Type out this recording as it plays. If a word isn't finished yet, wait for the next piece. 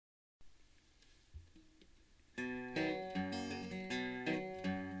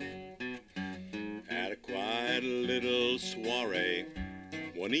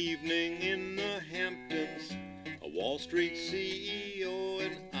One evening in the Hamptons, a Wall Street CEO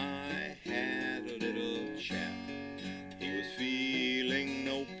and I had a little chat. He was feeling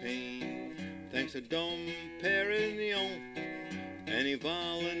no pain, thanks to Dom Perignon, and he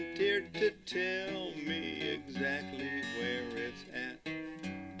volunteered to tell me exactly where it's at.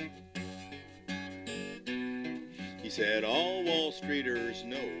 He said all Wall Streeters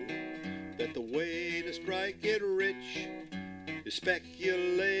know that the way to strike it rich is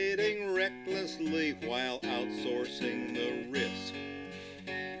speculating recklessly while outsourcing the risk.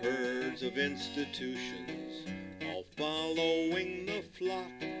 Herds of institutions all following the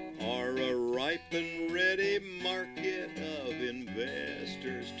flock are a ripe and ready market of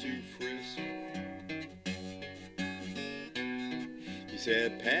investors to frisk. He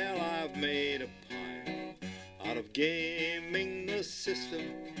said, pal, I've made a pile out of gaming the system,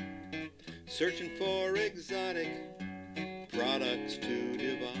 searching for exotic products to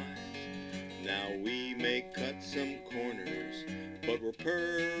devise. Now we may cut some corners, but we're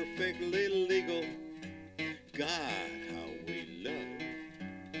perfectly legal. God, how we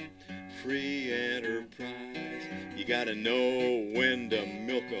love free enterprise. You gotta know when to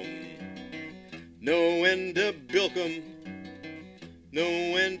milk 'em, know when to bilk 'em,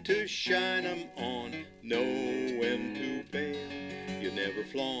 know when to shine 'em on, know when to bail. You never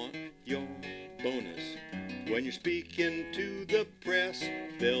flaunt your bonus when you're speaking to the press.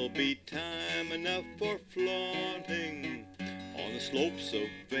 There'll be time enough for flaunting on the slopes of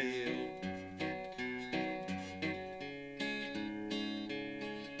Vail.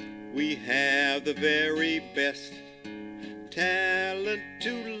 We have the very best talent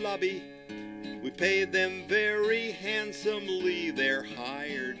to lobby. We pay them very handsomely. They're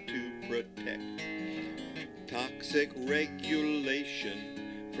hired to protect toxic regulation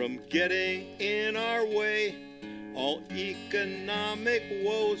from getting in our way. All economic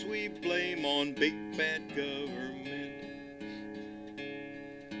woes we blame on big bad government.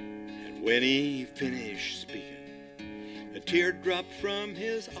 And when he finished speaking, a tear dropped from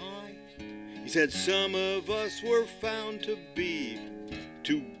his eye. He said some of us were found to be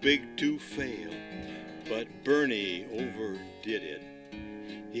too big to fail, but Bernie overdid it.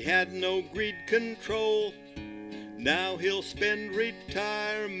 He had no greed control. Now he'll spend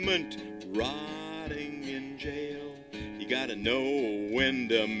retirement rotting in jail. You gotta know when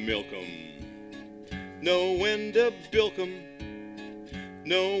to milk 'em, know when to bilk 'em,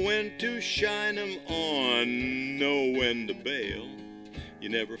 know when to shine 'em on, know when to bail. You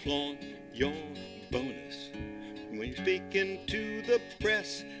never flaunt your bonus when you're speaking to the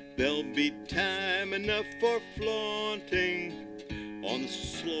press. There'll be time enough for flaunting on the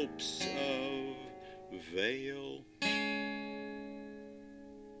slopes of Vail.